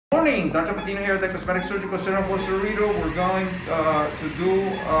Morning, Dr. Patino here at the Cosmetic Surgical Center for Cerrito. We're going to do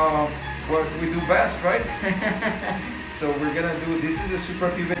what we do best, right? So we're gonna do, this is the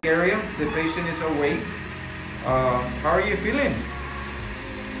suprapubic area. The patient is awake. How are you feeling?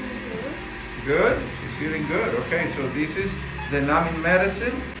 Good? She's feeling good. Okay, so this is the numbing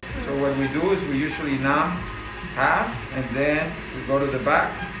medicine. So what we do is we usually numb half, and then we go to the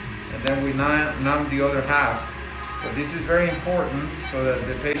back, and then we numb the other half. But this is very important so that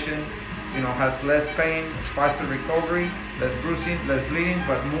the patient, has less pain, faster recovery, less bruising, less bleeding,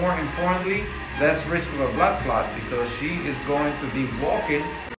 but more importantly, less risk of a blood clot, because she is going to be walking,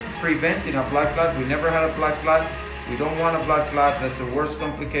 preventing a blood clot. We never had a blood clot. We don't want a blood clot. That's the worst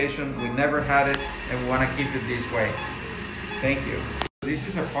complication. We never had it, and we want to keep it this way. Thank you. This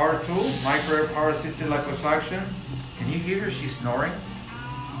is a power tool, Microaire power assisted liposuction. Can you hear her? She's snoring.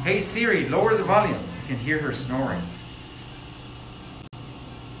 Hey Siri, lower the volume. You can hear her snoring.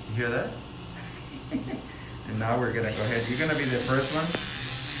 You hear that? And now we're gonna go ahead. You're gonna be the first one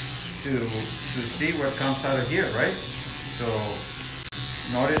to see what comes out of here, right? So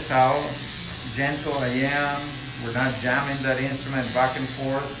notice how gentle I am. We're not jamming that instrument back and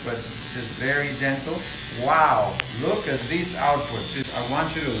forth, but just very gentle. Wow, look at this output. I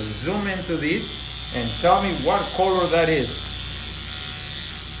want you to zoom into this and tell me what color that is.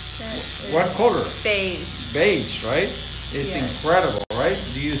 What color? Beige. Beige, right? It's incredible, right?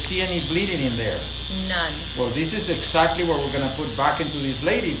 Do you see any bleeding in there? None. Well, this is exactly what we're going to put back into this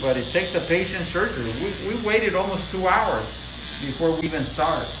lady, but it takes a patient surgery. We waited almost 2 hours before we even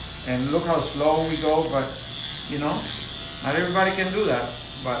start. And look how slow we go, but, not everybody can do that.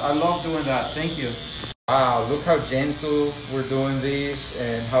 But I love doing that. Thank you. Wow, look how gentle we're doing this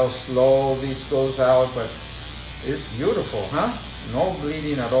and how slow this goes out, but it's beautiful, huh? No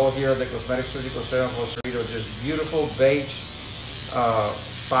bleeding at all here at the Cosmetic Surgical Center for Cerrito. Just beautiful beige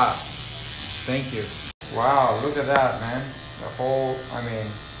spot. Thank you. Wow, look at that, man. The whole,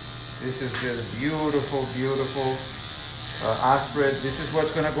 this is just beautiful, beautiful aspirate. This is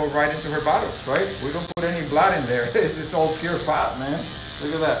what's gonna go right into her buttocks, right? We don't put any blood in there. It's all pure fat, man.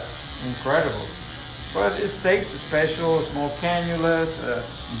 Look at that. Incredible. But it takes special small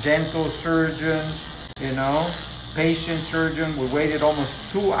cannulas, gentle surgeon, patient surgeon. We waited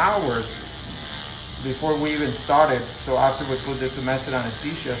almost 2 hours before we even started. So after we put the tumescent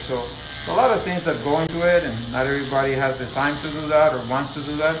anesthesia. So a lot of things that go into it, and not everybody has the time to do that or wants to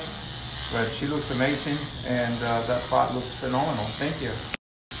do that. But she looks amazing, and that spot looks phenomenal. Thank you.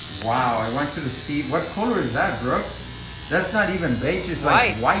 Wow, I want you to see, what color is that, Brooke? That's not even beige, it's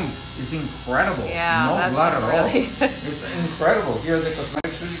like white. It's incredible. Yeah, no blood at all. It's incredible. Here at the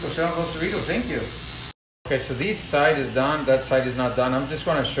Cosmetic Surgical Center for Cerrito. Thank you. Okay, so this side is done, that side is not done. I'm just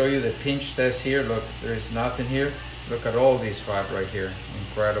going to show you the pinch test here. Look, there's nothing here. Look at all this fat right here.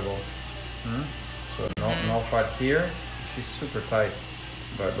 Incredible. So no fat here. She's super tight.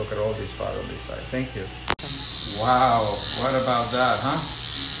 But look at all this fat on this side. Thank you. Wow, what about that, huh?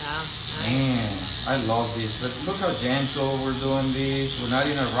 Yeah. Man, I love this. But look how gentle we're doing this. We're not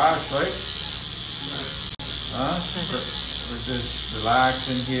in a rush, right? Huh? We're just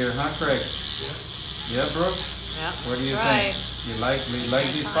relaxing here, huh, Craig? Yeah, Brooke? Yeah. What do you think? You like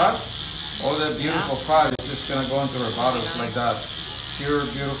this fat? All that beautiful fat is just gonna go into her buttocks like that. Pure,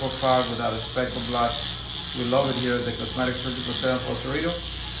 beautiful fat without a speck of blood. We love it here at the Cosmetic Surgical Center for Cerrito.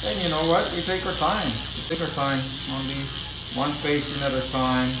 And you know what? We take our time. We take our time. Only one patient at a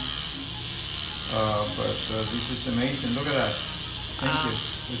time. But this is amazing. Look at that. Thank you.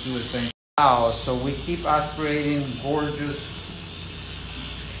 We do the same. Wow. So we keep aspirating gorgeous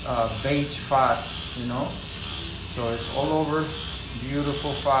beige fat, So it's all over.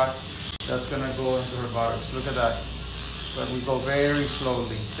 Beautiful fat. That's going to go into her buttocks. Look at that. But we go very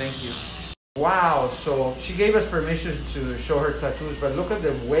slowly. Thank you. Wow, so she gave us permission to show her tattoos, but look at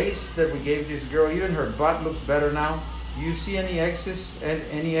the waist that we gave this girl. Even her butt looks better now. Do you see any excess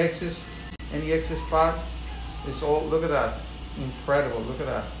fat? It's all, look at that. Incredible, look at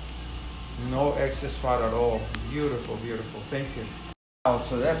that. No excess fat at all. Beautiful, beautiful. Thank you. Wow,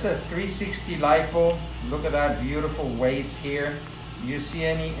 so that's a 360 lipo. Look at that beautiful waist here. You see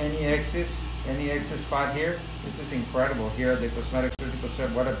any excess fat here? This is incredible here at the Cosmetic Surgical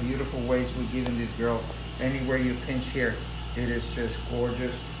Center. What a beautiful waist we're giving this girl. Anywhere you pinch here, it is just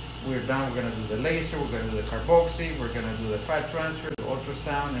gorgeous. We're done. We're going to do the laser. We're going to do the carboxy. We're going to do the fat transfer, the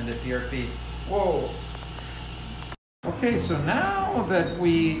ultrasound, and the PRP. Whoa. Okay, so now that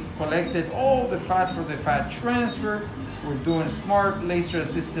we collected all the fat for the fat transfer, we're doing smart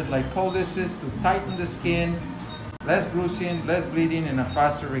laser-assisted lipolysis to tighten the skin, less bruising, less bleeding, and a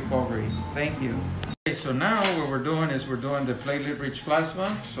faster recovery. Thank you. Okay, so now what we're doing is we're doing the platelet-rich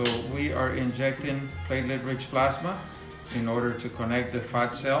plasma. So we are injecting platelet-rich plasma in order to connect the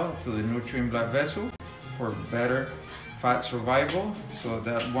fat cell to the nutrient blood vessel for better fat survival, so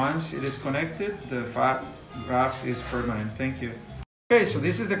that once it is connected, the fat graft is permanent. Thank you. Okay, so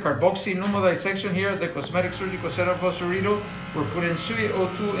this is the Carboxy Pneumo Dissection here at the Cosmetic Surgical Center of Rosarito. We're putting sweet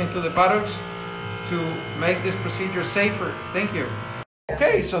O2 into the buttocks to make this procedure safer. Thank you.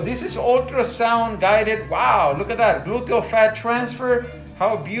 Okay, so this is ultrasound guided. Wow, look at that. Gluteal fat transfer.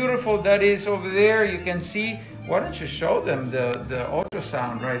 How beautiful that is over there. You can see. Why don't you show them the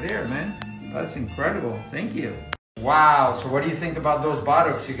ultrasound right there, man? That's incredible. Thank you. Wow, so what do you think about those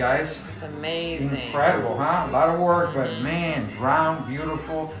buttocks, you guys? It's amazing. Incredible, huh? A lot of work, but man, round,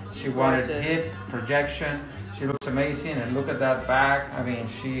 beautiful. She wanted hip projection. She looks amazing, and look at that back. I mean,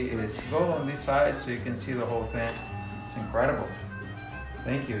 she is. Go on this side so you can see the whole thing. It's incredible.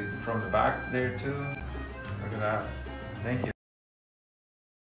 Thank you. From the back there too. Look at that. Thank you.